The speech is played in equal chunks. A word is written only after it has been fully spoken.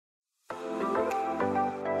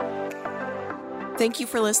Thank you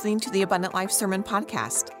for listening to the Abundant Life Sermon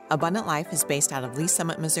Podcast. Abundant Life is based out of Lee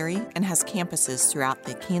Summit, Missouri, and has campuses throughout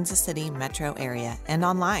the Kansas City metro area and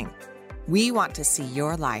online. We want to see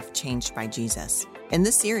your life changed by Jesus. In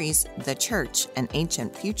this series, The Church, an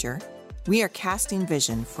Ancient Future, we are casting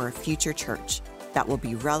vision for a future church that will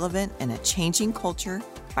be relevant in a changing culture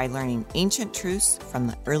by learning ancient truths from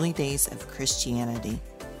the early days of Christianity.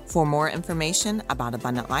 For more information about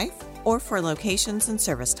Abundant Life, or for locations and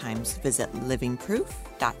service times, visit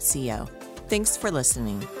livingproof.co. Thanks for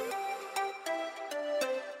listening.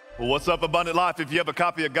 Well, what's up, Abundant Life? If you have a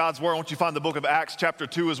copy of God's Word, I want you to find the book of Acts chapter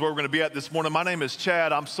 2 is where we're going to be at this morning. My name is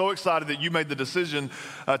Chad. I'm so excited that you made the decision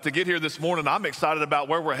to get here this morning. I'm excited about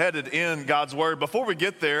where we're headed in God's Word. Before we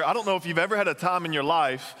get there, I don't know if you've ever had a time in your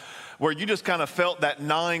life where you just kind of felt that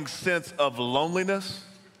gnawing sense of loneliness.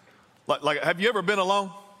 Like have you ever been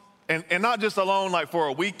alone? And not just alone like for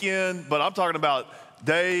a weekend, but I'm talking about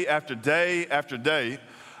day after day after day.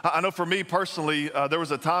 I know for me personally, there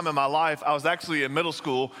was a time in my life, I was actually in middle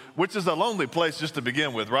school, which is a lonely place just to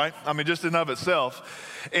begin with, right? I mean, just in and of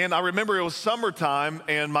itself. And I remember it was summertime,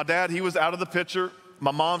 and my dad, he was out of the picture.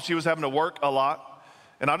 My mom, she was having to work a lot.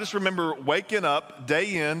 And I just remember waking up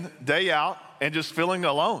day in, day out, and just feeling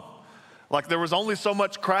alone. Like there was only so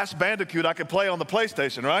much Crash Bandicoot I could play on the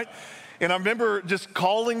PlayStation, right? And I remember just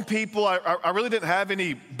calling people. I really didn't have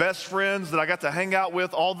any best friends that I got to hang out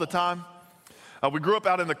with all the time. We grew up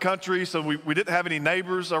out in the country, so we didn't have any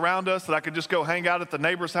neighbors around us that I could just go hang out at the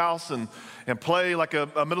neighbor's house and play like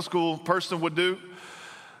a middle school person would do.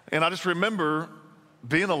 And I just remember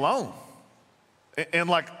being alone and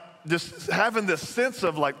like just having this sense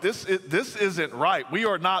of like, this isn't right. We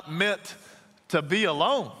are not meant to be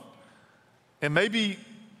alone. And maybe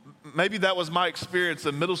that was my experience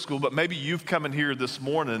in middle school, but maybe you've come in here this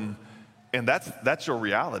morning and that's your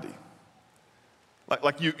reality.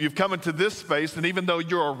 Like you've come into this space, and even though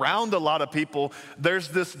you're around a lot of people, there's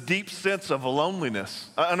this deep sense of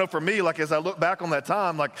loneliness. I know for me, like as I look back on that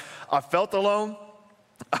time, like I felt alone.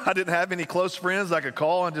 I didn't have any close friends I could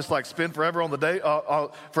call and just like spend forever on the day,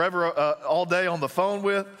 all day on the phone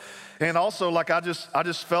with. And also like I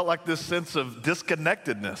just felt like this sense of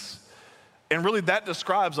disconnectedness. And really that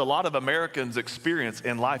describes a lot of Americans' experience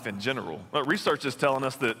in life in general. Research is telling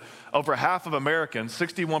us that over half of Americans,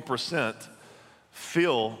 61%,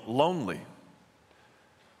 feel lonely.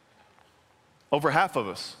 Over half of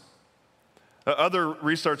us. Other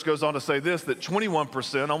research goes on to say this, that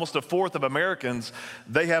 21%, almost a fourth of Americans,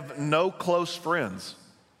 they have no close friends.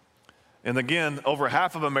 And again, over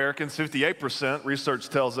half of Americans, 58%, research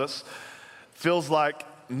tells us, feels like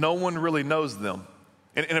no one really knows them.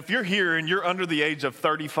 And if you're here and you're under the age of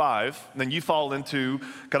 35, then you fall into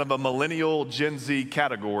kind of a millennial Gen Z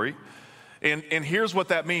category. And here's what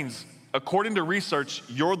that means. According to research,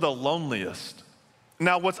 you're the loneliest.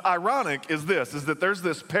 Now, what's ironic is that there's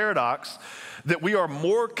this paradox that we are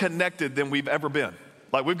more connected than we've ever been.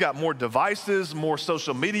 Like we've got more devices, more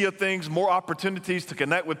social media things, more opportunities to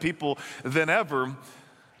connect with people than ever.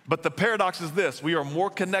 But the paradox is this, we are more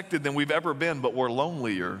connected than we've ever been, but we're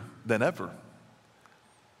lonelier than ever.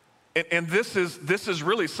 And this is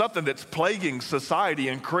really something that's plaguing society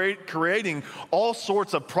and creating all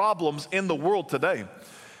sorts of problems in the world today.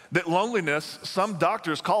 That loneliness, some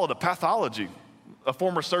doctors call it a pathology. A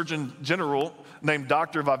former Surgeon General named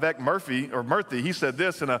Dr. Vivek Murthy, he said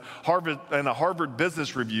this in a Harvard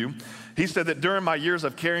Business Review. He said that during my years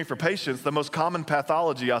of caring for patients, the most common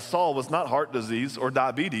pathology I saw was not heart disease or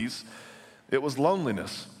diabetes, it was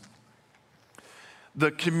loneliness. The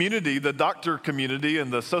community, the doctor community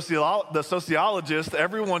and the sociologists,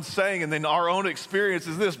 everyone's saying, and then our own experience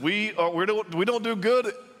is this, we don't do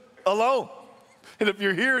good alone. And if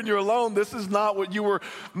you're here and you're alone, this is not what you were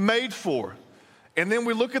made for. And then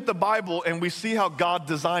we look at the Bible and we see how God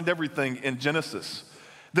designed everything in Genesis.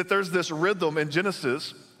 That there's this rhythm in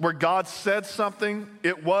Genesis where God said something,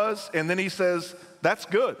 it was, and then he says, that's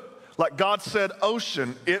good. Like God said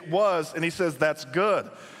ocean, it was, and he says, that's good.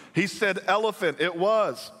 He said elephant, it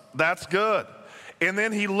was, that's good. And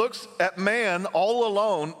then he looks at man all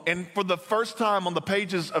alone, and for the first time on the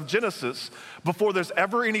pages of Genesis, before there's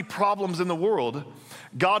ever any problems in the world,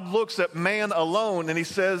 God looks at man alone and he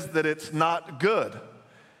says that it's not good.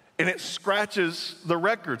 And it scratches the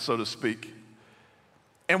record, so to speak.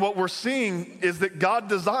 And what we're seeing is that God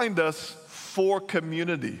designed us for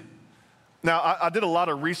community. Now, I did a lot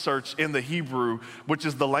of research in the Hebrew, which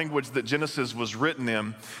is the language that Genesis was written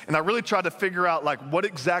in, and I really tried to figure out, like, what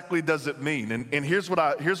exactly does it mean? And here's what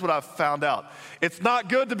I found out. It's not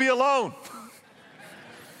good to be alone.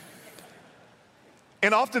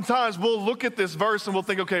 And oftentimes we'll look at this verse and we'll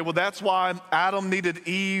think, okay, well, that's why Adam needed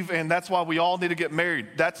Eve and that's why we all need to get married.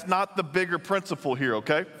 That's not the bigger principle here,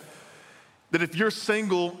 okay? That if you're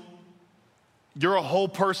single, you're a whole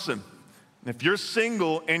person. If you're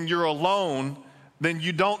single and you're alone, then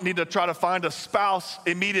you don't need to try to find a spouse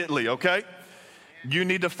immediately, okay? You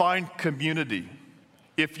need to find community.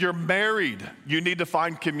 If you're married, you need to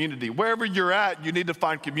find community. Wherever you're at, you need to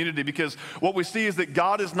find community, because what we see is that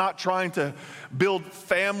God is not trying to build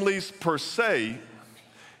families per se.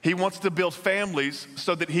 He wants to build families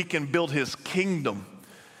so that he can build his kingdom.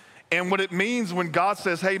 And what it means when God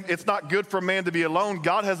says, hey, it's not good for a man to be alone,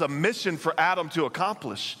 God has a mission for Adam to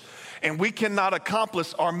accomplish. And we cannot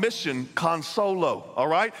accomplish our mission con solo, all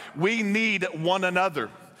right? We need one another.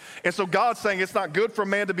 And so God's saying it's not good for a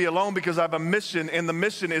man to be alone because I have a mission, and the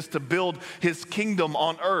mission is to build his kingdom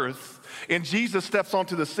on earth. And Jesus steps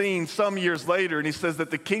onto the scene some years later, and he says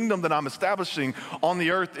that the kingdom that I'm establishing on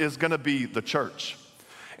the earth is gonna be the church.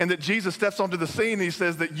 And that Jesus steps onto the scene and he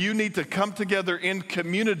says that you need to come together in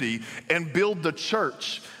community and build the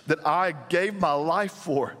church that I gave my life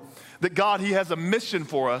for. That God, he has a mission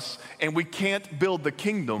for us, and we can't build the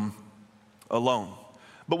kingdom alone.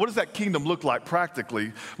 But what does that kingdom look like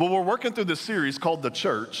practically? Well, we're working through this series called The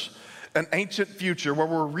Church, an ancient future, where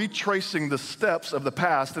we're retracing the steps of the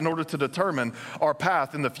past in order to determine our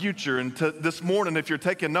path in the future. And this morning, if you're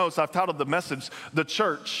taking notes, I've titled the message, The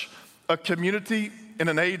Church, a community in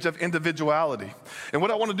an age of individuality. And what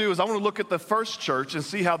I want to do is I want to look at the first church and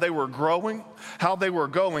see how they were growing, how they were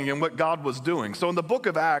going, and what God was doing. So in the book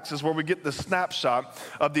of Acts is where we get the snapshot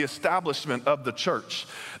of the establishment of the church.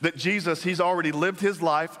 That Jesus, he's already lived his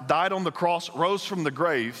life, died on the cross, rose from the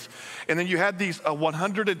grave, and then you had these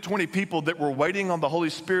 120 people that were waiting on the Holy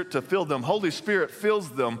Spirit to fill them. Holy Spirit fills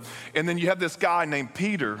them, and then you have this guy named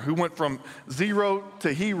Peter who went from zero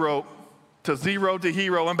to hero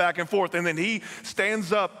and back and forth. And then he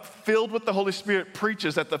stands up, filled with the Holy Spirit,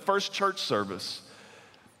 preaches at the first church service,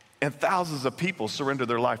 and thousands of people surrender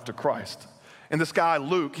their life to Christ. And this guy,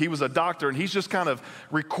 Luke, he was a doctor, and he's just kind of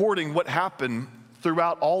recording what happened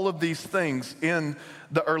throughout all of these things in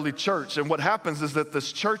the early church. And what happens is that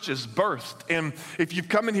this church is birthed. And if you've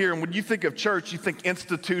come in here and when you think of church, you think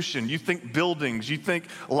institution, you think buildings, you think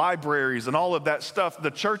libraries and all of that stuff.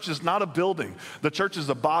 The church is not a building. The church is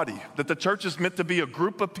a body. That the church is meant to be a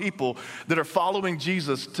group of people that are following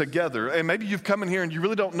Jesus together. And maybe you've come in here and you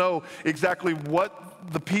really don't know exactly what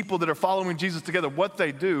the people that are following Jesus together, what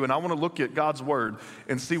they do. And I want to look at God's word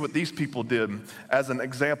and see what these people did as an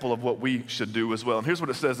example of what we should do as well. And here's what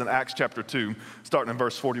it says in Acts chapter 2, starting in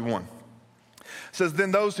verse 41. It says, then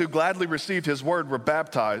those who gladly received his word were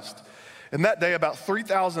baptized. And that day, about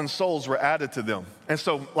 3,000 souls were added to them. And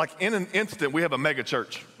so, like in an instant, we have a mega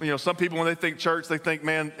church. You know, some people, when they think church, they think,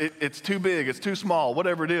 man, it's too big, it's too small,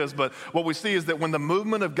 whatever it is. But what we see is that when the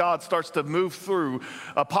movement of God starts to move through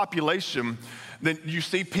a population, then you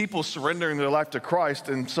see people surrendering their life to Christ.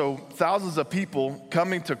 And so thousands of people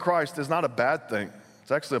coming to Christ is not a bad thing.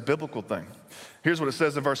 It's actually a biblical thing. Here's what it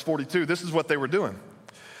says in verse 42. This is what they were doing.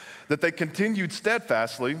 That they continued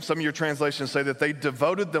steadfastly. Some of your translations say that they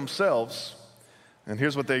devoted themselves. And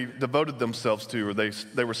here's what they devoted themselves to, or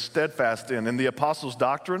they were steadfast in the apostles'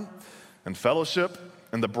 doctrine and fellowship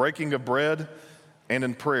and the breaking of bread and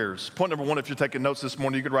in prayers. Point number one, if you're taking notes this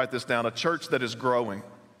morning, you could write this down. A church that is growing.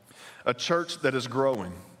 A church that is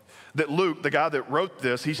growing. That Luke, the guy that wrote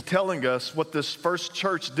this, he's telling us what this first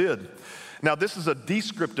church did. Now, this is a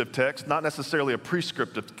descriptive text, not necessarily a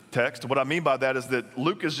prescriptive text. What I mean by that is that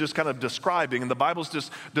Luke is just kind of describing, and the Bible's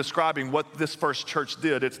just describing what this first church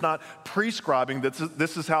did. It's not prescribing that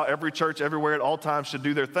this is how every church everywhere at all times should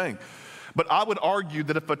do their thing. But I would argue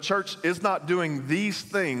that if a church is not doing these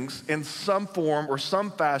things in some form or some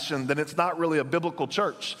fashion, then it's not really a biblical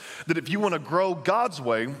church. That if you want to grow God's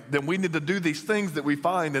way, then we need to do these things that we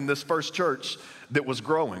find in this first church that was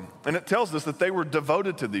growing. And it tells us that they were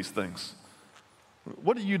devoted to these things.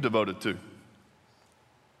 What are you devoted to?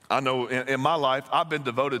 I know in my life, I've been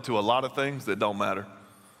devoted to a lot of things that don't matter.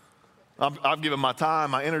 I've given my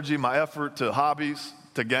time, my energy, my effort to hobbies,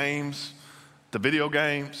 to games, to video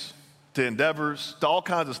games, to endeavors, to all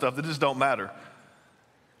kinds of stuff that just don't matter.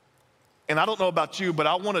 And I don't know about you, but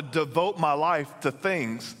I want to devote my life to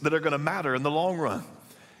things that are going to matter in the long run.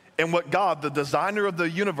 And what God, the designer of the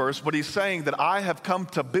universe, what he's saying that I have come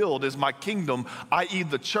to build is my kingdom, i.e.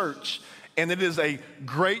 the church. And it is a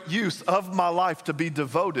great use of my life to be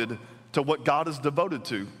devoted to what God is devoted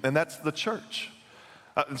to, and that's the church.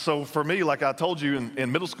 And so for me, like I told you,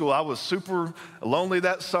 in middle school, I was super lonely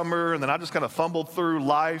that summer, and then I just kind of fumbled through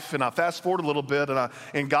life, and I fast forward a little bit,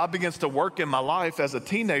 and God begins to work in my life as a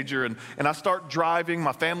teenager, and I start driving.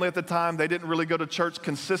 My family at the time, they didn't really go to church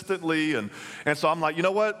consistently, and so I'm like, you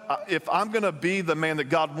know what? If I'm going to be the man that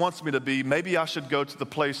God wants me to be, maybe I should go to the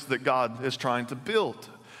place that God is trying to build.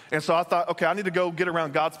 And so I thought, okay, I need to go get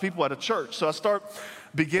around God's people at a church. So I start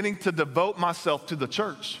beginning to devote myself to the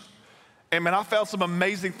church. And man, I found some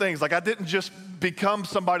amazing things. Like I didn't just become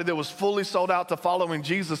somebody that was fully sold out to following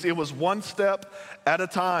Jesus. It was one step at a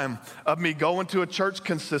time of me going to a church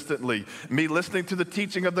consistently, me listening to the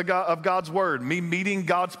teaching of God's word, me meeting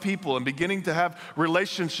God's people and beginning to have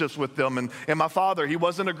relationships with them. And my father, he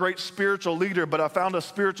wasn't a great spiritual leader, but I found a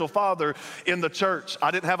spiritual father in the church. I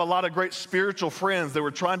didn't have a lot of great spiritual friends that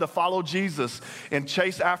were trying to follow Jesus and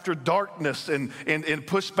chase after darkness and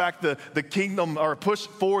push back the kingdom, or push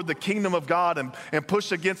forward the kingdom of God and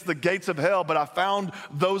push against the gates of hell. But I found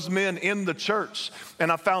those men in the church, and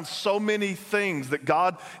I found so many things that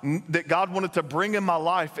God wanted to bring in my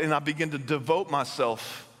life, and I began to devote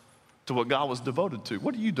myself to what God was devoted to.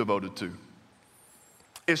 What are you devoted to?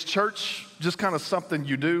 Is church just kind of something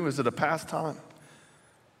you do? Is it a pastime?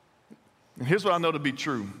 And here's what I know to be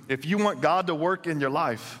true. If you want God to work in your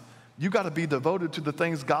life, you got to be devoted to the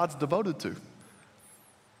things God's devoted to.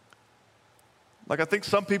 Like I think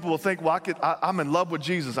some people will think, well, I'm in love with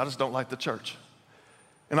Jesus, I just don't like the church.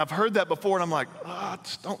 And I've heard that before, and I'm like, I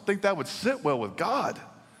just don't think that would sit well with God.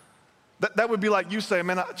 That would be like you saying,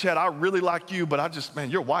 man, Chad, I really like you, but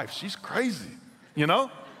your wife, she's crazy, you know?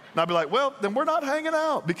 And I'd be like, well, then we're not hanging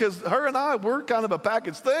out, because her and I, we're kind of a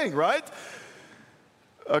package thing, right?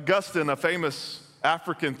 Augustine, a famous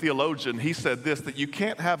African theologian, he said this, that you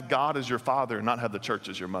can't have God as your father and not have the church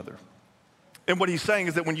as your mother. And what he's saying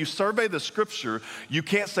is that when you survey the scripture, you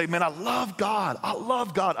can't say, man, I love God.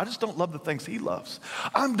 I just don't love the things he loves.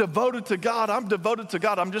 I'm devoted to God.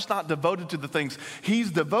 I'm just not devoted to the things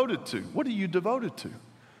he's devoted to. What are you devoted to?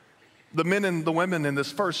 The men and the women in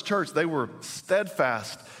this first church, they were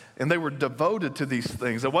steadfast and they were devoted to these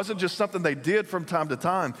things. It wasn't just something they did from time to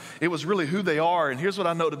time. It was really who they are. And here's what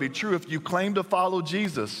I know to be true. If you claim to follow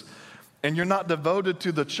Jesus and you're not devoted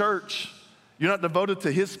to the church, you're not devoted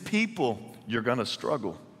to his people, you're going to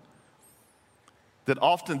struggle. That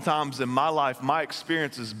oftentimes in my life, my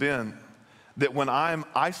experience has been that when I'm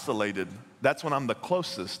isolated, that's when I'm the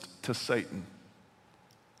closest to Satan.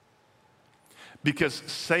 Because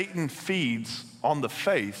Satan feeds on the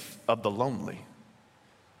faith of the lonely.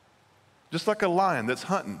 Just like a lion that's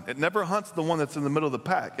hunting. It never hunts the one that's in the middle of the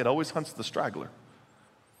pack. It always hunts the straggler.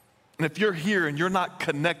 And if you're here and you're not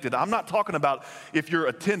connected, I'm not talking about if you're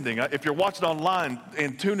attending, if you're watching online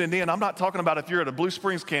and tuning in, I'm not talking about if you're at a Blue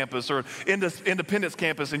Springs campus or Independence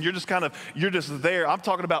campus and you're just there. I'm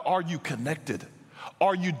talking about, are you connected?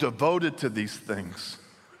 Are you devoted to these things?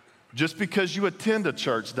 Just because you attend a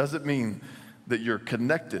church doesn't mean that you're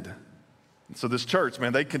connected. So this church,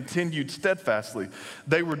 man, they continued steadfastly.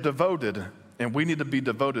 They were devoted. And we need to be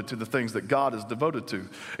devoted to the things that God is devoted to.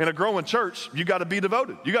 In a growing church, you got to be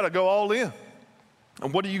devoted. You got to go all in.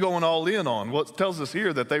 And what are you going all in on? Well, it tells us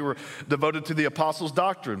here that they were devoted to the apostles'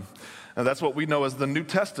 doctrine. And that's what we know as the New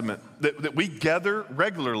Testament, that we gather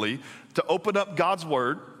regularly to open up God's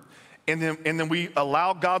word, and then we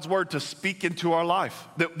allow God's word to speak into our life,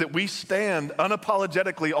 that we stand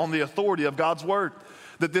unapologetically on the authority of God's word,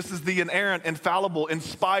 that this is the inerrant, infallible,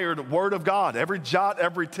 inspired word of God, every jot,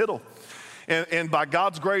 every tittle. And by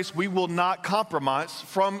God's grace, we will not compromise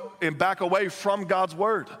from and back away from God's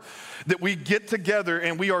word. That we get together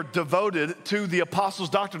and we are devoted to the apostles'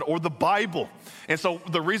 doctrine or the Bible. And so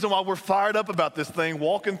the reason why we're fired up about this thing,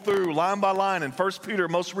 walking through line by line in 1 Peter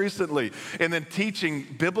most recently, and then teaching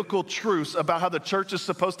biblical truths about how the church is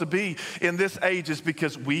supposed to be in this age, is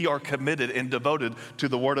because we are committed and devoted to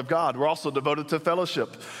the word of God. We're also devoted to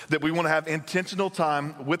fellowship, that we want to have intentional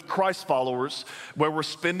time with Christ followers where we're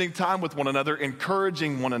spending time with one another,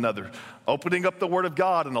 encouraging one another, opening up the word of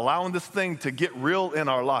God and allowing this thing to get real in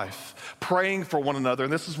our life, praying for one another.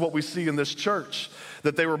 And this is what we see in this church,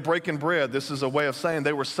 that they were breaking bread. This is a way of saying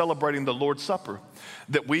they were celebrating the Lord's Supper.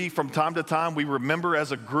 That we, from time to time, we remember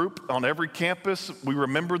as a group on every campus, we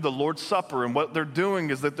remember the Lord's Supper. And what they're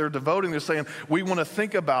doing is that they're saying, we want to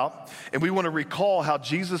think about and we want to recall how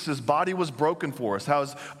Jesus' body was broken for us, how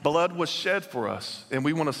his blood was shed for us. And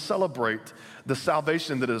we want to celebrate the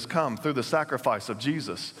salvation that has come through the sacrifice of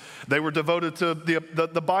Jesus. They were devoted to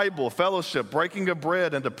the Bible, fellowship, breaking of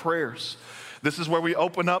bread, and to prayers. This is where we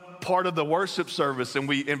open up part of the worship service and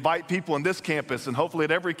we invite people in this campus and hopefully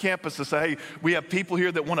at every campus to say, hey, we have people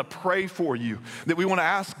here that want to pray for you, that we want to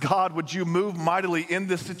ask God, would you move mightily in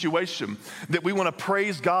this situation, that we want to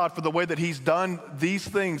praise God for the way that he's done these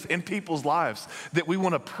things in people's lives, that we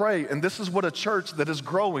want to pray. And this is what a church that is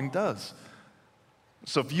growing does.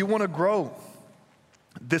 So if you want to grow,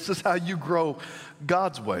 this is how you grow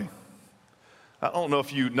God's way. I don't know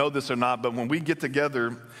if you know this or not, but when we get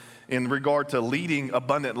together in regard to leading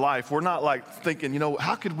Abundant Life, we're not like thinking,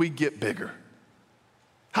 how could we get bigger?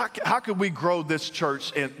 How could we grow this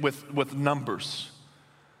church with numbers?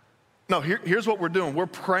 No, here's what we're doing. We're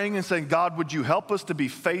praying and saying, God, would you help us to be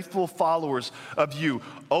faithful followers of you?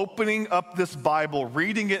 Opening up this Bible,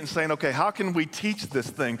 reading it and saying, okay, how can we teach this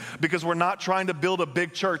thing? Because we're not trying to build a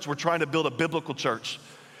big church. We're trying to build a biblical church.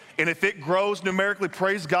 And if it grows numerically,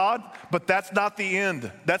 praise God, but that's not the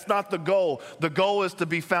end. That's not the goal. The goal is to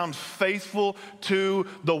be found faithful to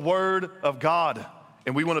the Word of God.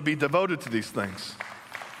 And we want to be devoted to these things.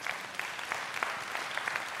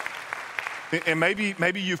 And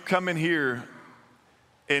maybe you've come in here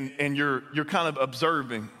and you're kind of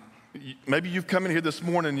observing. Maybe you've come in here this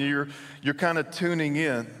morning and you're kind of tuning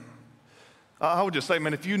in. I would just say,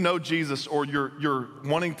 man, if you know Jesus or you're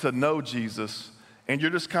wanting to know Jesus, and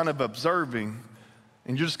you're just kind of observing,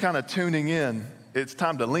 and you're just kind of tuning in, it's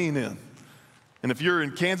time to lean in. And if you're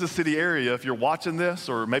in Kansas City area, if you're watching this,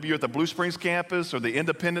 or maybe you're at the Blue Springs campus, or the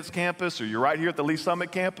Independence campus, or you're right here at the Lee Summit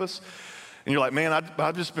campus, and you're like, man,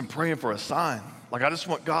 I've just been praying for a sign. Like, I just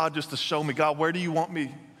want God just to show me, God, where do you want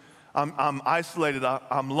me? I'm isolated,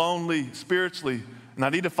 I'm lonely spiritually, and I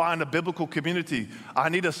need to find a biblical community. I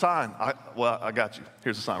need a sign. I got you.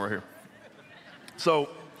 Here's a sign right here. So,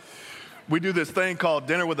 we do this thing called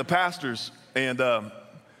Dinner with the Pastors, and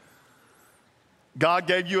God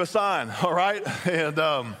gave you a sign, all right?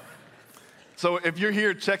 And so if you're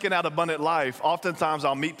here checking out Abundant Life, oftentimes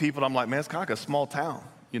I'll meet people and I'm like, man, it's kind of like a small town,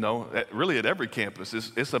 really at every campus.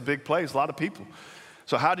 It's a big place, a lot of people.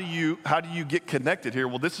 So how do you get connected here?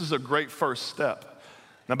 Well, this is a great first step.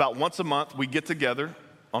 And about once a month, we get together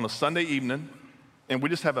on a Sunday evening, and we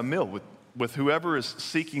just have a meal with whoever is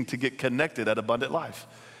seeking to get connected at Abundant Life.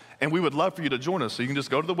 And we would love for you to join us. So you can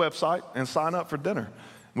just go to the website and sign up for dinner.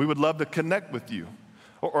 We would love to connect with you.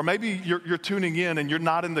 Or maybe you're tuning in and you're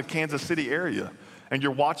not in the Kansas City area and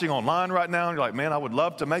you're watching online right now and you're like, man, I would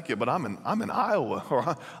love to make it, but I'm in Iowa,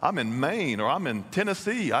 or I'm in Maine, or I'm in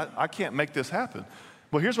Tennessee. I can't make this happen.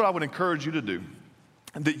 Well, here's what I would encourage you to do.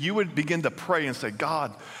 That you would begin to pray and say,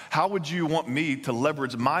 God, how would you want me to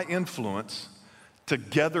leverage my influence to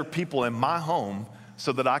gather people in my home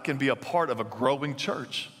so that I can be a part of a growing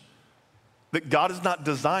church? That God has not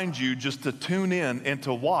designed you just to tune in and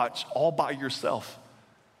to watch all by yourself.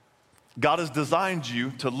 God has designed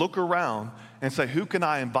you to look around and say, who can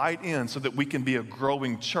I invite in so that we can be a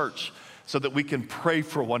growing church, so that we can pray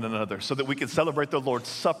for one another, so that we can celebrate the Lord's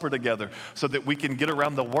Supper together, so that we can get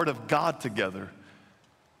around the Word of God together.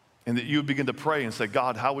 And that you would begin to pray and say,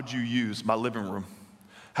 God, how would you use my living room?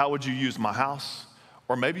 How would you use my house?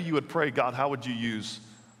 Or maybe you would pray, God, how would you use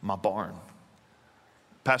my barn?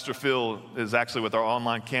 Pastor Phil is actually with our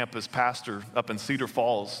online campus pastor up in Cedar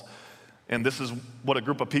Falls. And this is what a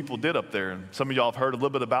group of people did up there. And some of y'all have heard a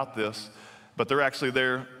little bit about this, but they're actually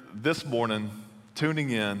there this morning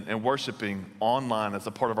tuning in and worshiping online as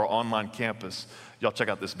a part of our online campus. Y'all check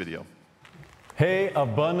out this video. Hey,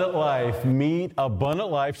 Abundant Life, meet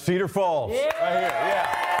Abundant Life Cedar Falls. Yeah. Right here,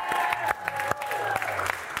 yeah.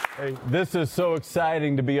 Hey, this is so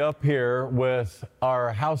exciting to be up here with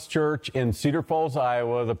our house church in Cedar Falls,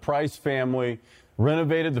 Iowa. The Price family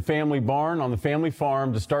renovated the family barn on the family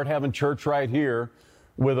farm to start having church right here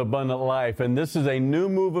with Abundant Life. And this is a new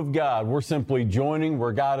move of God. We're simply joining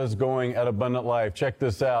where God is going at Abundant Life. Check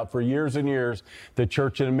this out. For years and years, the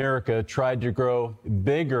church in America tried to grow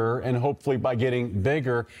bigger, and hopefully by getting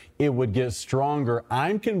bigger, it would get stronger.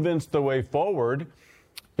 I'm convinced the way forward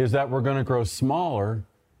is that we're going to grow smaller,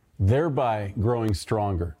 thereby growing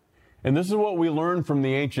stronger. And this is what we learned from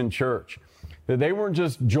the ancient church, that they weren't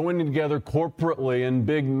just joining together corporately in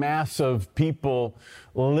big mass of people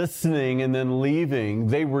listening and then leaving.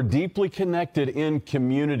 They were deeply connected in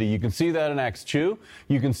community. You can see that in Acts 2.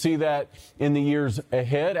 You can see that in the years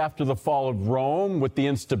ahead after the fall of Rome, with the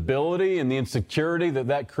instability and the insecurity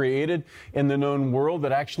that created in the known world,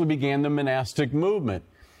 that actually began the monastic movement.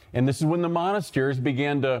 And this is when the monasteries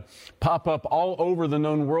began to pop up all over the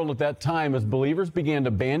known world at that time as believers began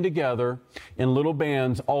to band together in little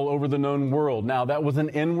bands all over the known world. Now, that was an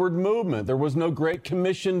inward movement. There was no Great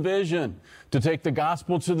Commission vision to take the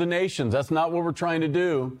gospel to the nations. That's not what we're trying to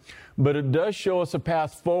do. But it does show us a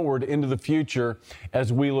path forward into the future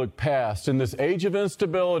as we look past. In this age of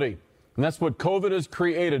instability, and that's what COVID has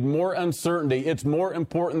created, more uncertainty, it's more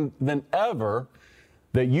important than ever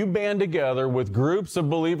that you band together with groups of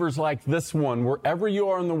believers like this one, wherever you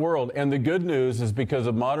are in the world. And the good news is because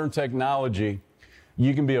of modern technology,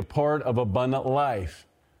 you can be a part of Abundant Life,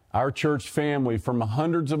 our church family from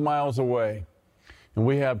hundreds of miles away. And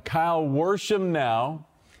we have Kyle Worsham now.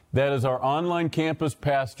 That is our online campus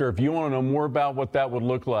pastor. If you want to know more about what that would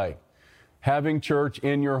look like, having church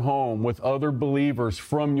in your home with other believers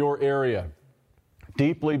from your area,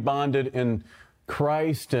 deeply bonded in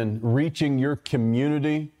Christ and reaching your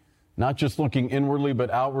community, not just looking inwardly but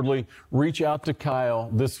outwardly, reach out to Kyle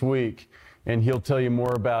this week and he'll tell you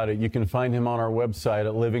more about it. You can find him on our website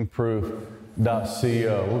at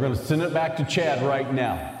livingproof.co. We're going to send it back to Chad right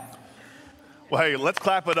now. Well, hey, let's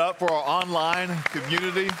clap it up for our online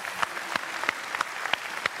community.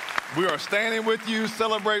 We are standing with you,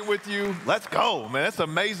 celebrate with you. Let's go, man. It's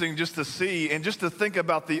amazing just to see and just to think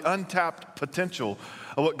about the untapped potential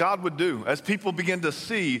of what God would do as people begin to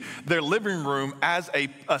see their living room as a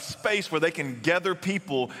space where they can gather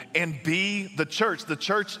people and be the church. The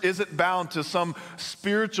church isn't bound to some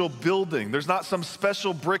spiritual building. There's not some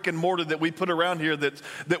special brick and mortar that we put around here that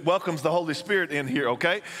welcomes the Holy Spirit in here,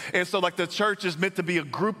 okay? And so like the church is meant to be a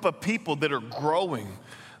group of people that are growing,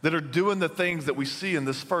 that are doing the things that we see in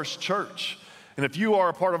this first church. And if you are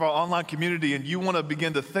a part of our online community and you want to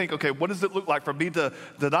begin to think, okay, what does it look like for me to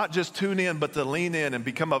not just tune in, but to lean in and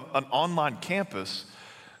become an online campus,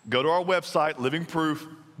 go to our website,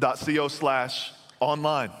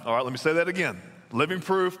 livingproof.co/online. All right, let me say that again,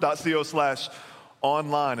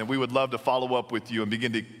 livingproof.co/online. And we would love to follow up with you and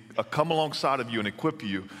begin to come alongside of you and equip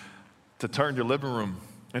you to turn your living room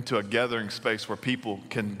into a gathering space where people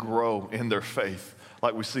can grow in their faith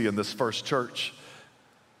like we see in this first church.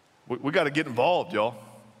 We got to get involved, y'all.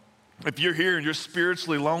 If you're here and you're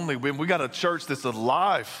spiritually lonely, we got a church that's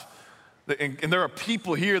alive. And there are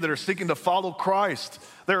people here that are seeking to follow Christ.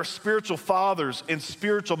 There are spiritual fathers and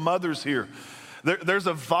spiritual mothers here. There's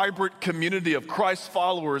a vibrant community of Christ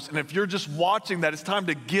followers, and if you're just watching that, it's time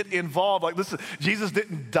to get involved. Like, listen, Jesus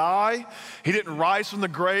didn't die. He didn't rise from the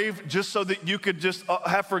grave just so that you could just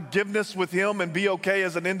have forgiveness with him and be okay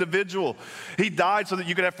as an individual. He died so that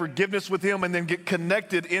you could have forgiveness with him and then get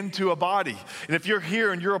connected into a body. And if you're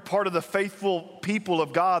here and you're a part of the faithful people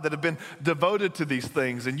of God that have been devoted to these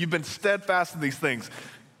things and you've been steadfast in these things,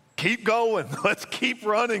 keep going. Let's keep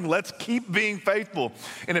running. Let's keep being faithful.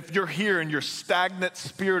 And if you're here and you're stagnant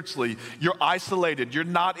spiritually, you're isolated, you're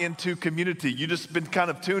not into community, you just been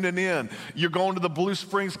kind of tuning in, you're going to the Blue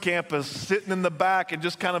Springs campus, sitting in the back and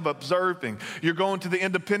just kind of observing. You're going to the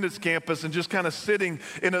Independence campus and just kind of sitting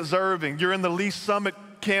and observing. You're in the Lee Summit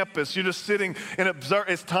campus, you're just sitting and observe.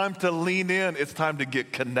 It's time to lean in. It's time to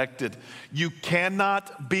get connected. You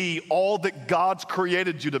cannot be all that God's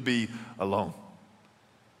created you to be alone.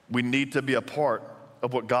 We need to be a part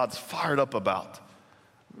of what God's fired up about.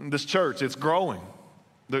 This church, it's growing.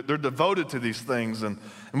 They're devoted to these things. And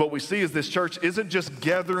what we see is this church isn't just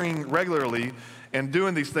gathering regularly and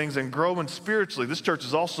doing these things and growing spiritually. This church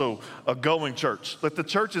is also a going church. Like, the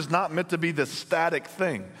church is not meant to be this static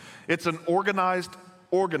thing. It's an organized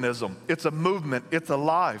organism. It's a movement. It's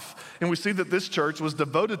alive. And we see that this church was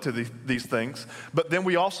devoted to these things, but then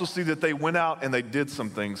we also see that they went out and they did some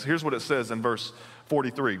things. Here's what it says in verse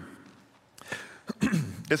 43.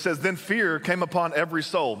 It says, then fear came upon every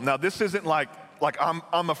soul. Now, this isn't like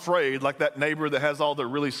I'm afraid, like that neighbor that has all the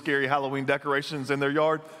really scary Halloween decorations in their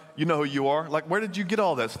yard. You know who you are. Like, where did you get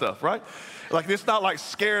all that stuff, right? Like, it's not like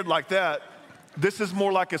scared like that. This is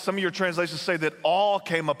more like, as some of your translations say, that awe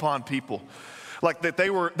came upon people. Like that they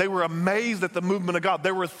were amazed at the movement of God.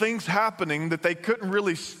 There were things happening that they couldn't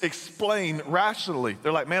really explain rationally.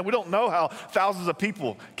 They're like, man, we don't know how thousands of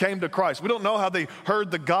people came to Christ. We don't know how they heard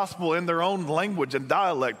the gospel in their own language and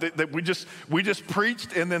dialect. That we just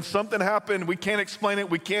preached and then something happened. We can't explain it.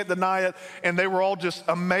 We can't deny it. And they were all just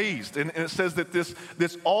amazed. And it says that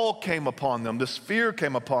this all came upon them. This fear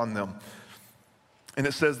came upon them. And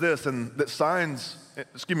it says this, and that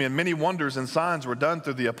and many wonders and signs were done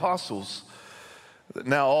through the apostles.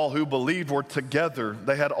 Now all who believed were together.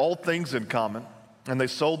 They had all things in common, and they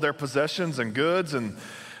sold their possessions and goods and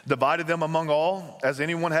divided them among all as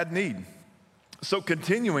anyone had need. So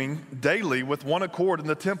continuing daily with one accord in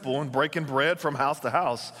the temple and breaking bread from house to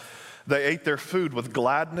house, They ate their food with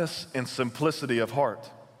gladness and simplicity of heart.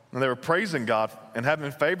 And they were praising God and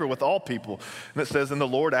having favor with all people. And it says, and the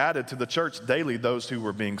Lord added to the church daily those who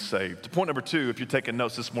were being saved. Point number 2, if you're taking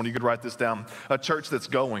notes this morning, you could write this down. A church that's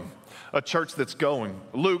going. A church that's going.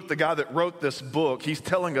 Luke, the guy that wrote this book, he's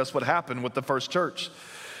telling us what happened with the first church.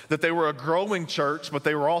 That they were a growing church, but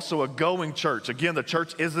they were also a going church. Again, the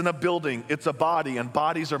church isn't a building, it's a body, and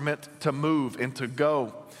bodies are meant to move and to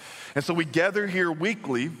go. And so we gather here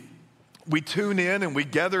weekly. We tune in and we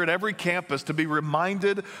gather at every campus to be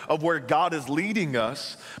reminded of where God is leading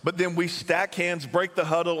us, but then we stack hands, break the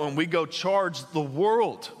huddle, and we go charge the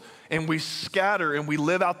world, and we scatter and we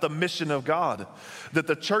live out the mission of God. That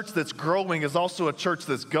the church that's growing is also a church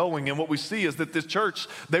that's going, and what we see is that this church,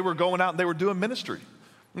 they were going out and they were doing ministry.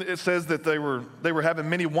 It says that they were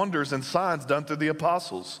having many wonders and signs done through the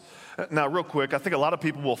apostles. Now, real quick, I think a lot of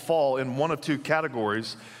people will fall in one of two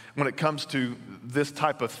categories when it comes to this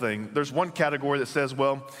type of thing. There's one category that says,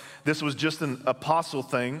 well, this was just an apostle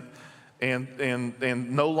thing, and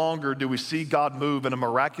no longer do we see God move in a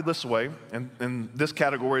miraculous way. And this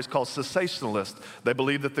category is called cessationalist. They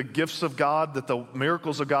believe that the gifts of God, that the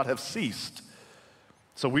miracles of God have ceased.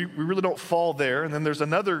 So we really don't fall there. And then there's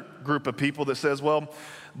another group of people that says, well,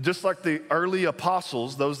 just like the early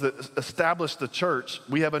apostles, those that established the church,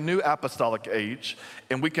 we have a new apostolic age,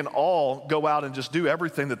 and we can all go out and just do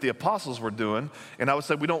everything that the apostles were doing. And I would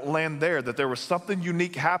say we don't land there, that there was something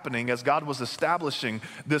unique happening as God was establishing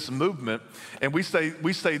this movement. And we say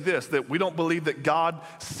this, that we don't believe that God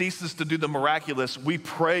ceases to do the miraculous. We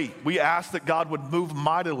pray, we ask that God would move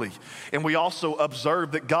mightily. And we also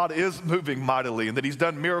observe that God is moving mightily, and that he's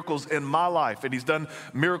done miracles in my life, and he's done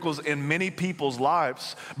miracles in many people's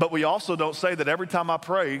lives. But we also don't say that every time I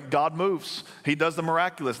pray, God moves. He does the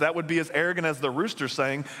miraculous. That would be as arrogant as the rooster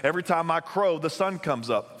saying, every time I crow, the sun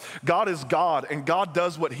comes up. God is God, and God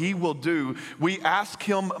does what he will do. We ask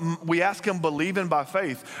him believing by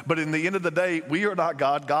faith, but in the end of the day, we are not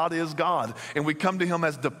God. God is God. And we come to him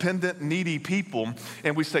as dependent, needy people,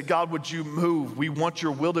 and we say, God, would you move? We want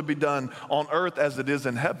your will to be done on earth as it is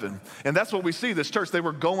in heaven. And that's what we see. This church, they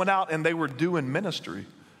were going out and they were doing ministry.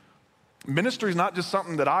 Ministry is not just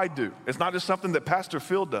something that I do. It's not just something that Pastor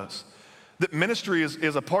Phil does. That ministry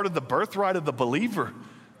is a part of the birthright of the believer.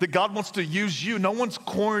 That God wants to use you. No one's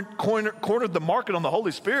cornered the market on the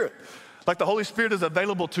Holy Spirit. Like the Holy Spirit is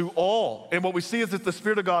available to all. And what we see is that the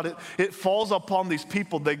Spirit of God, it falls upon these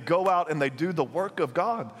people. They go out and they do the work of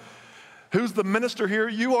God. Who's the minister here?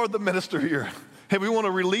 You are the minister here. Hey, we want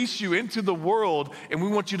to release you into the world, and we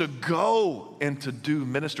want you to go and to do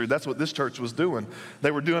ministry. That's what this church was doing.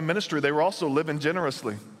 They were doing ministry. They were also living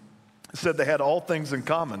generously. It said they had all things in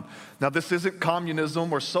common. Now, this isn't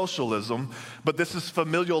communism or socialism, but this is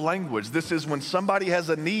familial language. This is when somebody has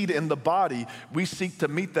a need in the body, we seek to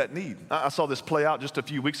meet that need. I saw this play out just a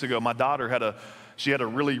few weeks ago. My daughter had a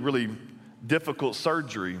really, really difficult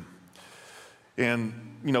surgery. And,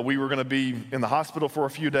 we were going to be in the hospital for a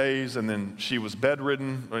few days, and then she was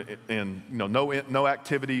bedridden and, no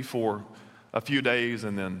activity for a few days,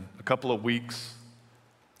 and then a couple of weeks.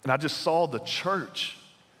 And I just saw the church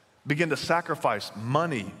begin to sacrifice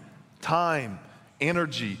money, time,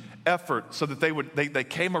 energy, effort, so that they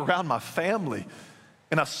came around my family.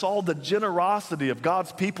 And I saw the generosity of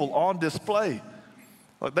God's people on display.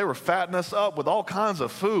 Like they were fattening us up with all kinds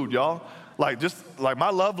of food, y'all. Like my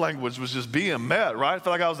love language was just being met, right? I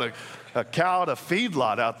felt like I was like a cow at a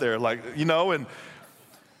feedlot out there,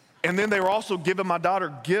 and then they were also giving my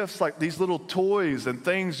daughter gifts like these little toys and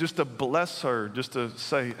things just to bless her, just to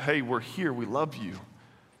say, hey, we're here, we love you.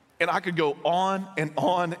 And I could go on and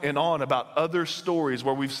on and on about other stories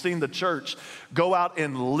where we've seen the church go out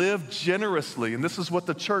and live generously. And this is what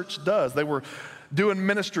the church does. They were doing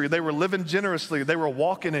ministry. They were living generously. They were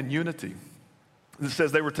walking in unity. It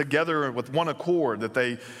says they were together with one accord,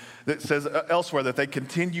 it says elsewhere that they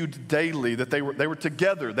continued daily, that they were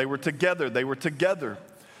together.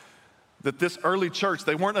 That this early church,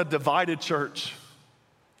 they weren't a divided church.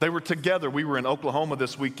 They were together. We were in Oklahoma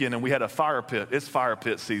this weekend, and we had a fire pit. It's fire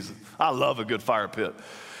pit season. I love a good fire pit.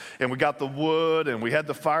 And we got the wood, and we had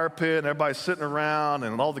the fire pit, and everybody's sitting around,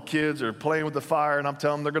 and all the kids are playing with the fire, and I'm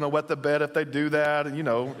telling them they're going to wet the bed if they do that, and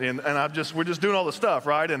we're just doing all the stuff,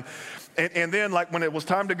 right? And then, like, when it was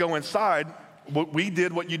time to go inside, we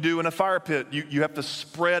did what you do in a fire pit. You have to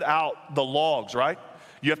spread out the logs, right?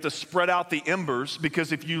 You have to spread out the embers,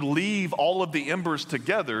 because if you leave all of the embers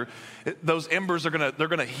together, those embers they're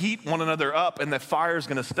going to heat one another up, and the fire is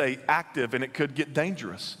going to stay active, and it could get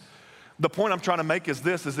dangerous. The point I'm trying to make is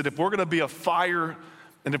this, is that if we're going to be a fire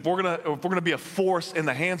And if we're gonna be a force in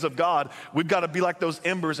the hands of God, we've got to be like those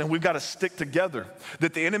embers and we've got to stick together.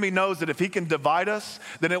 That the enemy knows that if he can divide us,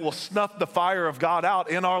 then it will snuff the fire of God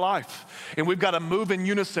out in our life. And we've got to move in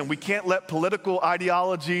unison. We can't let political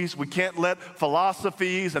ideologies, we can't let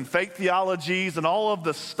philosophies and fake theologies and all of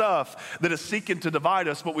the stuff that is seeking to divide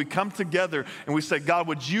us, but we come together and we say, God,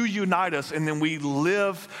 would you unite us? And then we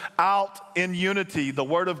live out in unity the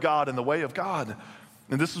word of God and the way of God.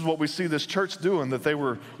 And this is what we see this church doing, that they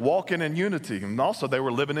were walking in unity, and also they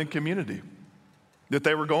were living in community, that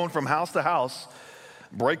they were going from house to house,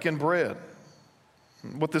 breaking bread.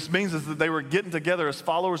 What this means is that they were getting together as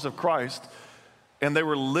followers of Christ, and they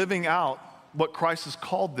were living out what Christ has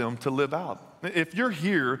called them to live out. If you're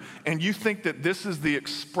here and you think that this is the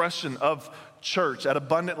expression of church at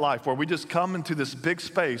Abundant Life, where we just come into this big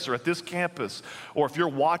space, or at this campus, or if you're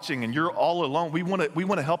watching and you're all alone, we want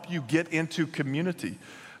to help you get into community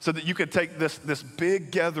so that you can take this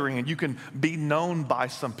big gathering and you can be known by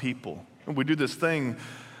some people. And we do this thing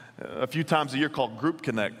a few times a year called Group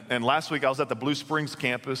Connect. And last week I was at the Blue Springs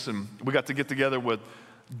campus, and we got to get together with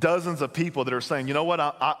dozens of people that are saying, you know what,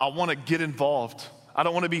 I want to get involved. I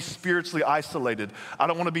don't want to be spiritually isolated. I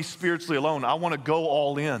don't want to be spiritually alone. I want to go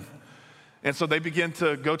all in. And so they begin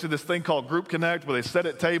to go to this thing called Group Connect, where they sit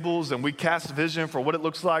at tables and we cast vision for what it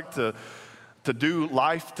looks like to do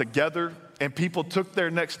life together. And people took their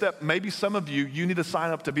next step. Maybe some of you need to sign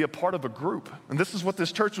up to be a part of a group. And this is what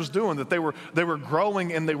this church was doing, that they were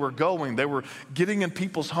growing and they were going. They were getting in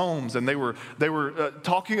people's homes, and they were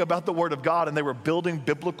talking about the word of God, and they were building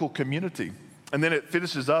biblical community. And then it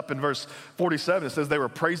finishes up in verse 47. It says they were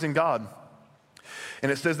praising God.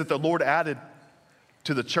 And it says that the Lord added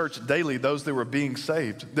to the church daily those that were being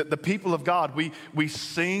saved. That the people of God, we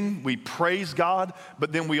sing, we praise God,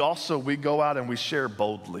 but then we go out and we share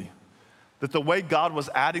boldly. That the way God was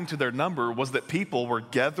adding to their number was that people were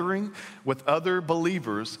gathering with other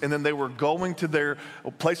believers, and then they were going to their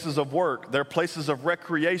places of work, their places of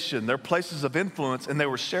recreation, their places of influence, and they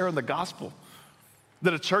were sharing the gospel.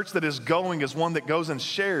 That a church that is going is one that goes and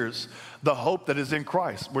shares the hope that is in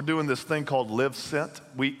Christ. We're doing this thing called Live Sent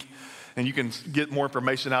Week. And you can get more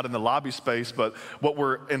information out in the lobby space, but what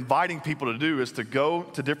we're inviting people to do is to go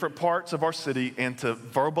to different parts of our city and to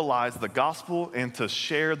verbalize the gospel and to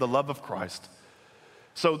share the love of Christ.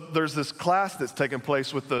 So there's this class that's taking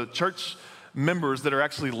place with the church members that are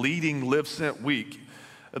actually leading Live Sent Week.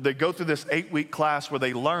 They go through this 8-week class where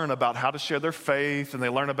they learn about how to share their faith, and they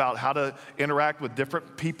learn about how to interact with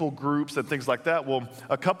different people groups and things like that. Well,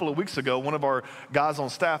 a couple of weeks ago, one of our guys on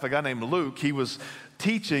staff, a guy named Luke, he was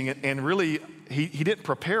teaching, and really he didn't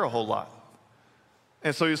prepare a whole lot.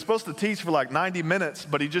 And so he was supposed to teach for like 90 minutes,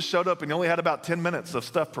 but he just showed up and he only had about 10 minutes of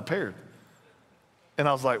stuff prepared. And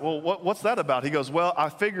I was like, well, what's that about? He goes, well, I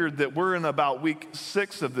figured that we're in about week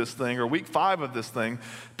 6 of this thing, or week 5 of this thing.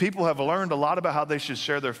 People have learned a lot about how they should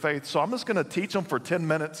share their faith. So I'm just going to teach them for 10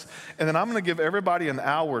 minutes, and then I'm going to give everybody an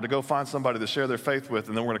hour to go find somebody to share their faith with,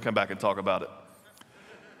 and then we're going to come back and talk about it.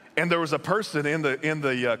 And there was a person in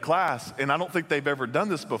the class, and I don't think they've ever done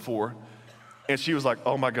this before. And she was like,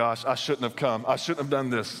 oh my gosh, I shouldn't have come. I shouldn't have done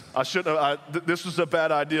this. This was a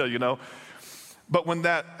bad idea, you know. But when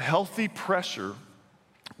that healthy pressure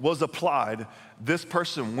was applied, this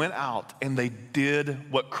person went out and they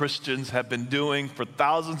did what Christians have been doing for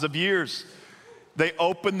thousands of years. They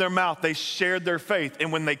opened their mouth, they shared their faith,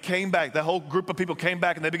 and when they came back, the whole group of people came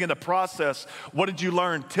back and they began to process, what did you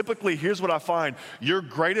learn? Typically, here's what I find: your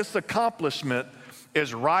greatest accomplishment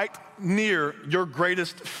is right near your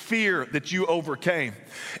greatest fear that you overcame.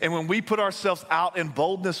 And when we put ourselves out in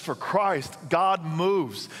boldness for Christ, God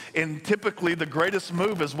moves, and typically the greatest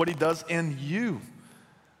move is what he does in you.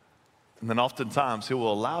 And then oftentimes he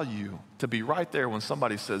will allow you to be right there when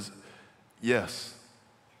somebody says, yes,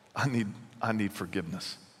 I need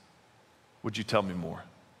forgiveness. Would you tell me more?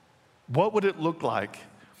 What would it look like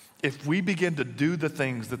if we begin to do the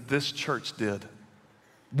things that this church did?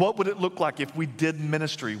 What would it look like if we did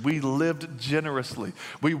ministry? We lived generously.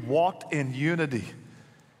 We walked in unity.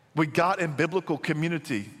 We got in biblical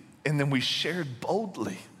community, and then we shared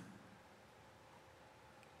boldly.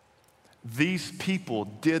 These people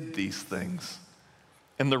did these things.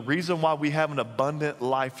 And the reason why we have an abundant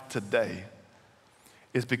life today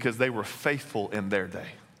is because they were faithful in their day.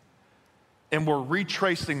 And we're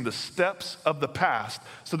retracing the steps of the past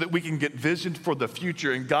so that we can get vision for the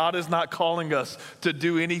future. And God is not calling us to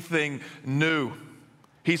do anything new.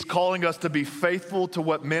 He's calling us to be faithful to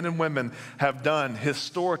what men and women have done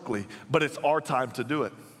historically, but it's our time to do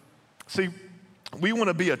it. See, we want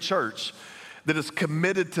to be a church that is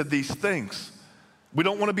committed to these things. We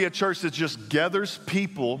don't want to be a church that just gathers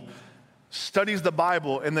people studies the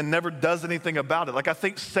Bible and then never does anything about it. Like, I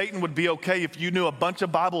think Satan would be okay if you knew a bunch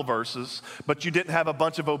of Bible verses, but you didn't have a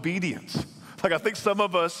bunch of obedience. Like, I think some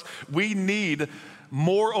of us, we need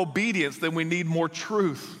more obedience than we need more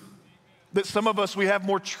truth. That some of us, we have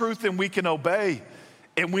more truth than we can obey,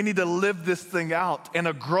 and we need to live this thing out. And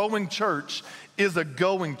a growing church is a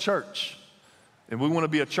going church. And we want to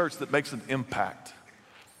be a church that makes an impact.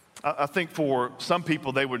 I think for some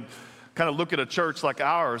people, they would kind of look at a church like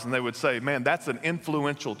ours and they would say, man, that's an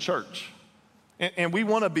influential church. And we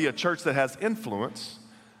want to be a church that has influence,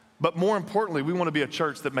 but more importantly, we want to be a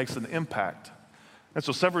church that makes an impact. And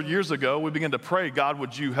so several years ago, we began to pray, God,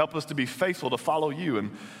 would you help us to be faithful to follow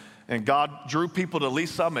you? And God drew people to Lee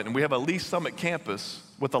Summit, and we have a Lee Summit campus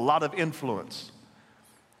with a lot of influence.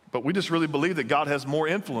 But we just really believe that God has more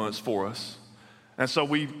influence for us. And so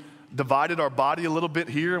we divided our body a little bit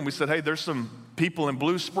here, and we said, hey, there's some people in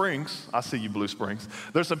Blue Springs. I see you, Blue Springs.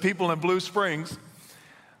 There's some people in Blue Springs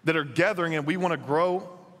that are gathering, and we want to grow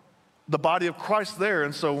the body of Christ there.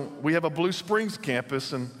 And so we have a Blue Springs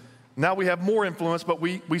campus, and now we have more influence, but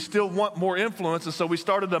we still want more influence. And so we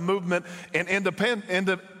started a movement in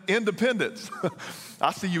independence.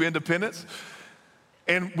 I see you, independence.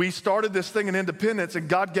 And we started this thing in Independence, and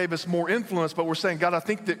God gave us more influence, but we're saying, God, I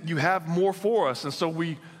think that you have more for us. And so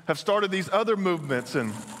we have started these other movements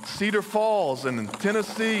in Cedar Falls and in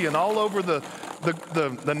Tennessee and all over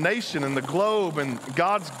the nation and the globe, and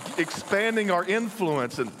God's expanding our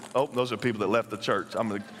influence. And oh, those are people that left the church.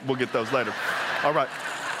 We'll get those later. All right.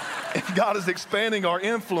 And God is expanding our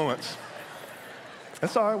influence.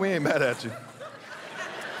 That's all right, we ain't mad at you.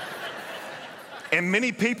 And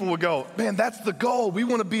many people would go, man, that's the goal. We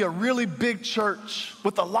want to be a really big church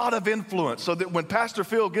with a lot of influence so that when Pastor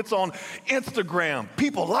Phil gets on Instagram,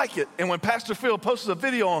 people like it. And when Pastor Phil posts a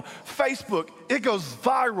video on Facebook, it goes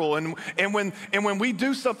viral. And when we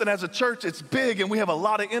do something as a church, it's big and we have a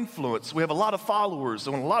lot of influence. We have a lot of followers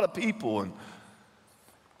and a lot of people.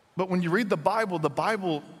 But when you read the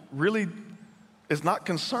Bible really is not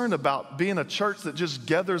concerned about being a church that just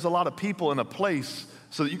gathers a lot of people in a place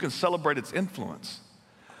so that you can celebrate its influence.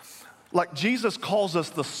 Like, Jesus calls us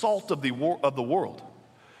the salt of the world.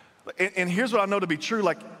 And here's what I know to be true.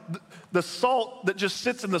 Like, the salt that just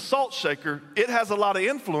sits in the salt shaker, it has a lot of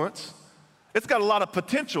influence. It's got a lot of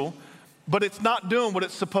potential, but it's not doing what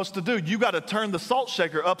it's supposed to do. You got to turn the salt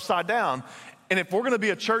shaker upside down. And if we're going to be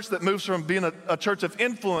a church that moves from being a church of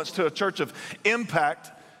influence to a church of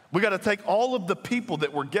impact, we got to take all of the people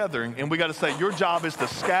that we're gathering, and we got to say, your job is to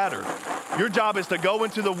scatter. Your job is to go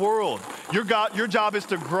into the world. Your job is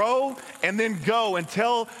to grow and then go and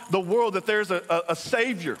tell the world that there's a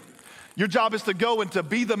Savior. Your job is to go and to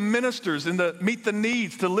be the ministers and to meet the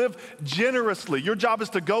needs, to live generously. Your job is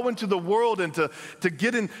to go into the world and to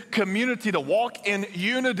get in community, to walk in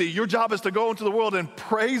unity. Your job is to go into the world and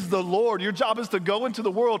praise the Lord. Your job is to go into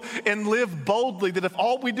the world and live boldly, that if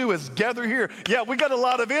all we do is gather here, yeah, we got a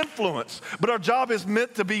lot of influence, but our job is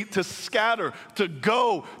meant to be to scatter, to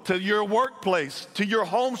go to your workplace, to your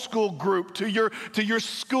homeschool group, to your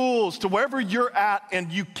schools, to wherever you're at,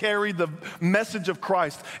 and you carry the message of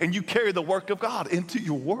Christ and you carry the work of God into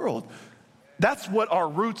your world. That's what our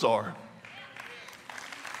roots are,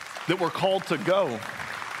 that we're called to go.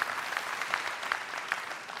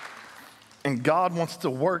 And God wants to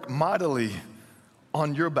work mightily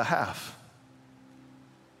on your behalf.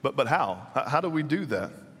 But how? How do we do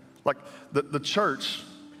that? Like the church,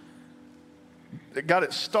 it got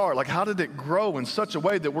its start. Like, how did it grow in such a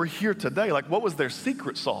way that we're here today? Like, what was their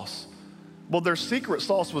secret sauce? Well, their secret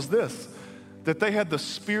sauce was this, that they had the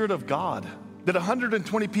Spirit of God, that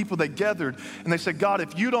 120 people, they gathered and they said, God,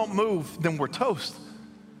 if you don't move, then we're toast.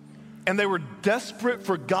 And they were desperate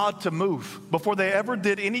for God to move before they ever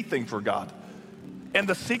did anything for God. And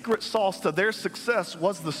the secret sauce to their success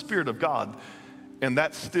was the Spirit of God. And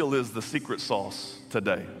that still is the secret sauce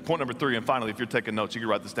today. Point number 3, and finally, if you're taking notes, you can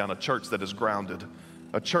write this down: a church that is grounded.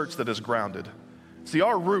 A church that is grounded. See,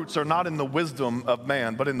 our roots are not in the wisdom of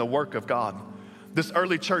man, but in the work of God. This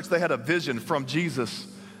early church, they had a vision from Jesus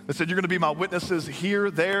that said, you're going to be my witnesses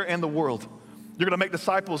here, there, and the world. You're going to make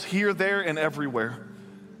disciples here, there, and everywhere.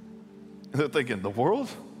 And they're thinking, the world?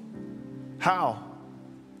 How?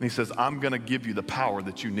 And he says, I'm going to give you the power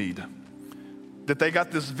that you need. That they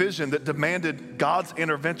got this vision that demanded God's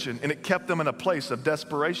intervention, and it kept them in a place of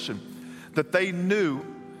desperation. That they knew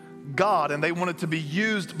God, and they wanted to be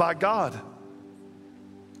used by God.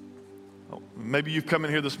 Maybe you've come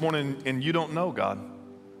in here this morning and you don't know God.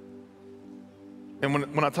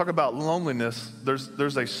 And when I talk about loneliness,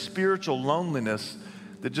 there's a spiritual loneliness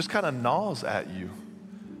that just kind of gnaws at you.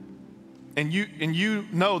 And you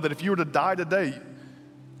know that if you were to die today,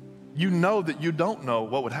 you know that you don't know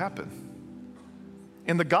what would happen.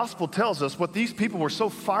 And the gospel tells us what these people were so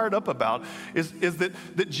fired up about is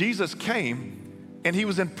that Jesus came and he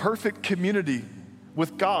was in perfect community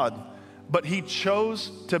with God, but he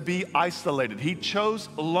chose to be isolated. He chose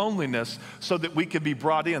loneliness so that we could be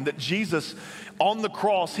brought in. That Jesus, on the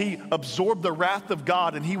cross, he absorbed the wrath of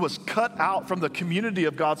God and he was cut out from the community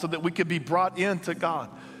of God so that we could be brought into God.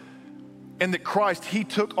 And that Christ, he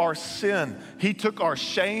took our sin, he took our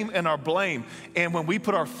shame and our blame. And when we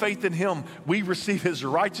put our faith in him, we receive his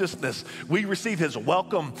righteousness, we receive his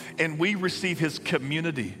welcome, and we receive his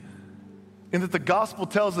community. And that the gospel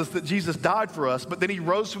tells us that Jesus died for us, but then he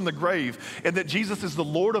rose from the grave, and that Jesus is the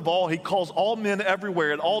Lord of all. He calls all men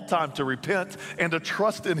everywhere at all times to repent and to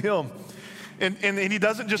trust in him. And he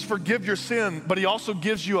doesn't just forgive your sin, but he also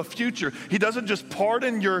gives you a future. He doesn't just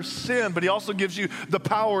pardon your sin, but he also gives you the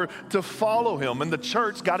power to follow him. And the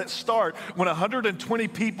church got its start when 120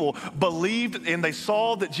 people believed and they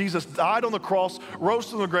saw that Jesus died on the cross,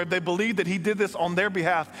 rose from the grave. They believed that he did this on their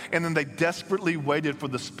behalf, and then they desperately waited for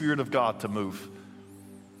the Spirit of God to move.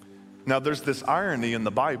 Now, there's this irony in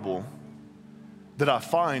the Bible that I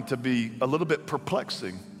find to be a little bit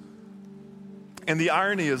perplexing. And the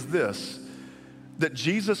irony is this, that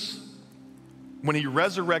Jesus, when he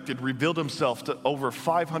resurrected, revealed himself to over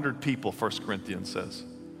 500 people, 1 Corinthians says.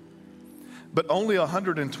 But only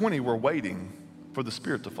 120 were waiting for the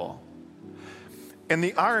Spirit to fall. And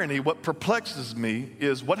the irony, what perplexes me,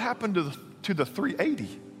 is what happened to the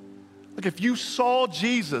 380? Like, if you saw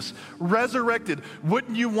Jesus resurrected,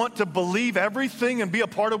 wouldn't you want to believe everything and be a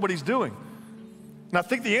part of what he's doing? And I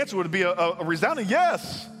think the answer would be a resounding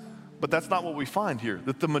yes. But that's not what we find here,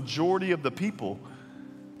 that the majority of the people,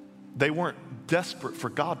 they weren't desperate for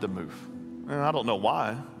God to move. And I don't know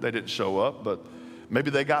why they didn't show up, but maybe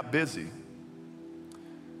they got busy.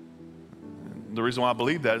 And the reason why I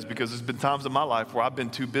believe that is because there's been times in my life where I've been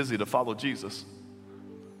too busy to follow Jesus.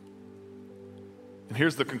 And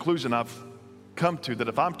here's the conclusion I've come to, that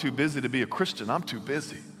if I'm too busy to be a Christian, I'm too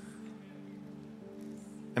busy.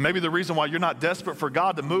 And maybe the reason why you're not desperate for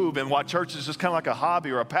God to move and why church is just kind of like a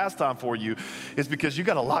hobby or a pastime for you is because you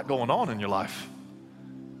got a lot going on in your life.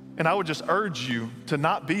 And I would just urge you to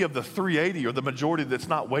not be of the 380 or the majority that's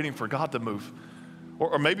not waiting for God to move.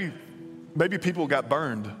 Or maybe people got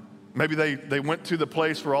burned. Maybe they went to the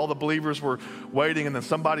place where all the believers were waiting and then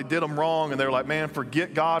somebody did them wrong and they're like, man,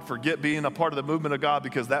 forget God, forget being a part of the movement of God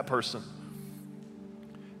because that person.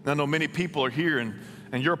 And I know many people are here and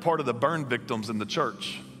you're a part of the burn victims in the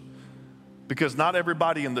church, because not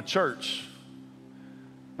everybody in the church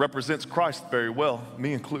represents Christ very well,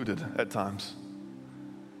 me included at times.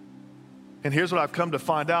 And here's what I've come to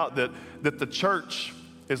find out, that the church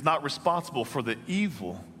is not responsible for the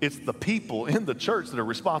evil. It's the people in the church that are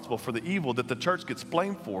responsible for the evil that the church gets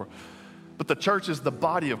blamed for. But the church is the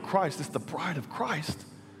body of Christ. It's the bride of Christ.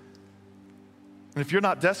 And if you're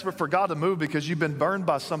not desperate for God to move because you've been burned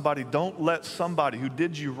by somebody, don't let somebody who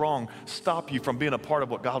did you wrong stop you from being a part of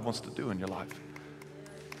what God wants to do in your life.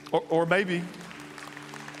 Or maybe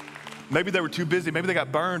they were too busy, maybe they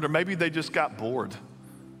got burned, or maybe they just got bored.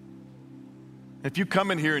 If you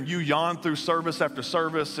come in here and you yawn through service after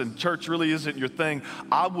service and church really isn't your thing,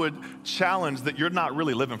 I would challenge that you're not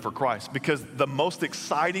really living for Christ, because the most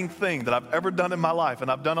exciting thing that I've ever done in my life,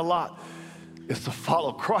 and I've done a lot, is to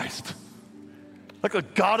follow Christ. Like a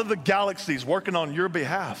God of the galaxies working on your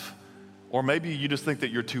behalf. Or maybe you just think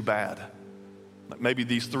that you're too bad. Like maybe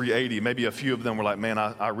these 380, maybe a few of them were like, man,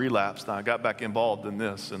 I relapsed and I got back involved in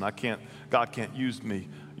this and God can't use me.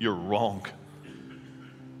 You're wrong.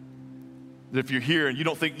 If you're here and you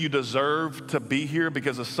don't think you deserve to be here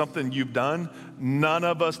because of something you've done, none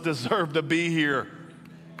of us deserve to be here.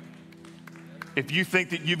 If you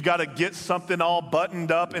think that you've got to get something all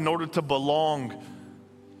buttoned up in order to belong,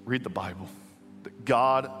 read the Bible. That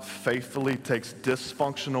God faithfully takes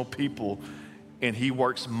dysfunctional people and he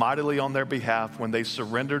works mightily on their behalf when they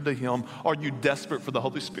surrender to him. Are you desperate for the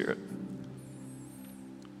Holy Spirit?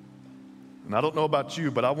 And I don't know about you,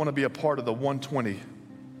 but I want to be a part of the 120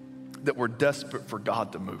 that we're desperate for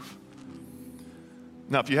God to move.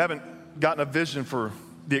 Now, if you haven't gotten a vision for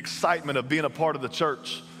the excitement of being a part of the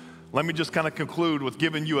church, let me just kind of conclude with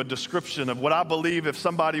giving you a description of what I believe if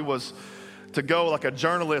somebody was to go, like a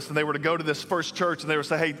journalist, and they were to go to this first church and they would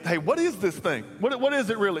say, hey, what is this thing? What is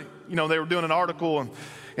it really? You know, they were doing an article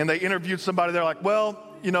and they interviewed somebody. They're like,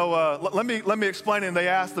 well, you know, let me explain it. And they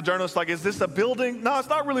asked the journalist, like, is this a building? No, it's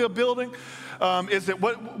not really a building. Is it,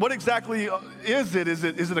 what exactly is it? Is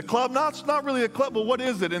it a club? No, it's not really a club, but what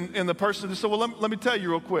is it? And the person just said, well, let me tell you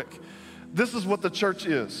real quick. This is what the church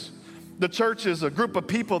is. The church is a group of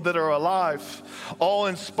people that are alive,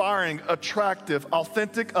 awe-inspiring, attractive,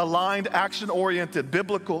 authentic, aligned, action-oriented,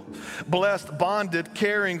 biblical, blessed, bonded,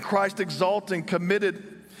 caring, Christ-exalting,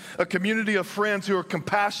 committed, a community of friends who are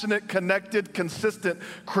compassionate, connected, consistent,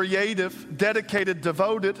 creative, dedicated,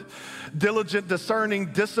 devoted, diligent,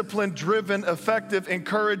 discerning, disciplined, driven, effective,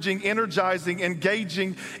 encouraging, energizing,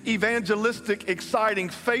 engaging, evangelistic, exciting,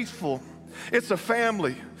 faithful. It's a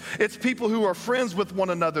family. It's people who are friends with one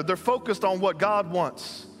another. They're focused on what God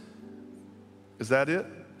wants. Is that it?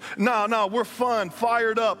 No, we're fun,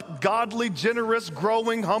 fired up, godly, generous,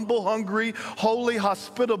 growing, humble, hungry, holy,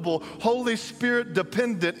 hospitable, Holy Spirit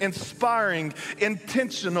dependent, inspiring,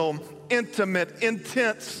 intentional, intimate,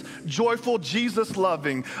 intense, joyful, Jesus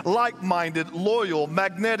loving, like-minded, loyal,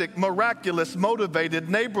 magnetic, miraculous, motivated,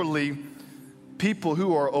 neighborly, people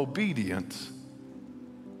who are obedient.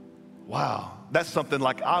 Wow, that's something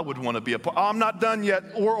like I would want to be a part. I'm not done yet.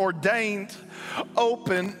 Or ordained,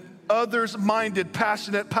 open, others-minded,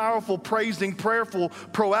 passionate, powerful, praising, prayerful,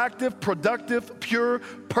 proactive, productive, pure,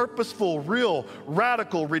 purposeful, real,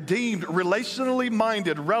 radical, redeemed, relationally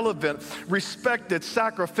minded, relevant, respected,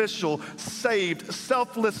 sacrificial, saved,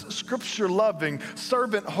 selfless, scripture-loving,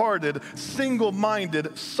 servant-hearted,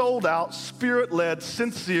 single-minded, sold-out, spirit-led,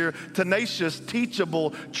 sincere, tenacious,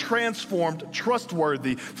 teachable, transformed,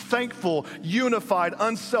 trustworthy, thankful, unified,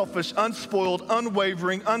 unselfish, unspoiled,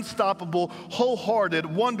 unwavering, unstoppable, wholehearted,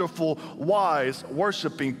 wonderful, wise,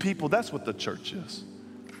 worshiping people. That's what the church is.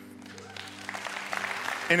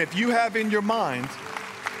 And if you have in your mind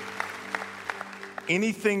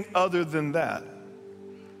anything other than that,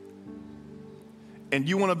 and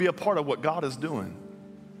you want to be a part of what God is doing,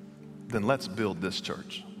 then let's build this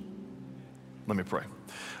church. Let me pray.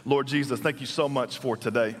 Lord Jesus, thank you so much for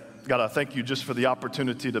today. God, I thank you just for the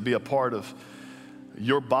opportunity to be a part of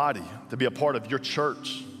your body, to be a part of your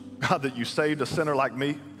church. God, that you saved a sinner like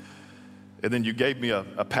me, and then you gave me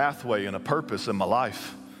a pathway and a purpose in my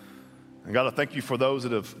life. And God, I thank you for those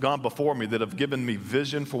that have gone before me, that have given me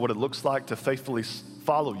vision for what it looks like to faithfully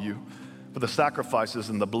follow you, for the sacrifices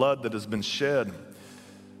and the blood that has been shed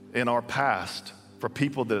in our past, for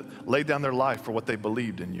people that laid down their life for what they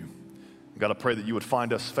believed in you. God, I pray that you would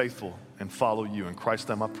find us faithful and follow you. In Christ's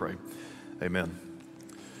name I pray, amen.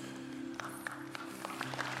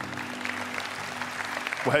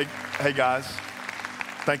 Well, hey guys.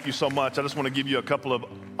 Thank you so much. I just want to give you a couple of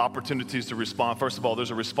opportunities to respond. First of all,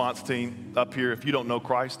 there's a response team up here. If you don't know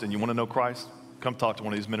Christ and you want to know Christ, come talk to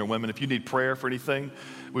one of these men or women. If you need prayer for anything,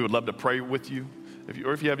 we would love to pray with you.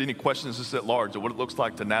 Or if you have any questions just at large of what it looks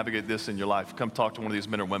like to navigate this in your life, come talk to one of these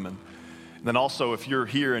men or women. And then also, if you're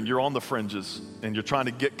here and you're on the fringes and you're trying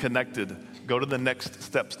to get connected, go to the Next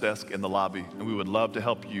Steps desk in the lobby, and we would love to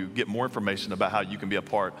help you get more information about how you can be a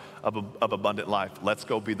part of Abundant Life. Let's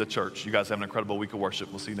go be the church. You guys have an incredible week of worship.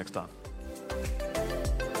 We'll see you next time.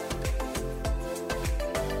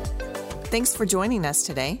 Thanks for joining us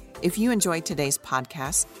today. If you enjoyed today's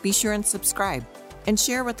podcast, be sure and subscribe and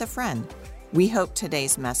share with a friend. We hope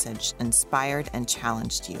today's message inspired and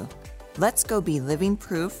challenged you. Let's go be living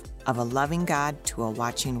proof of a loving God to a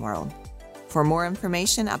watching world. For more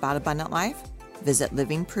information about Abundant Life, visit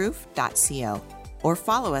livingproof.co or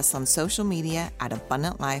follow us on social media at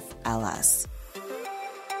Abundant Life LS.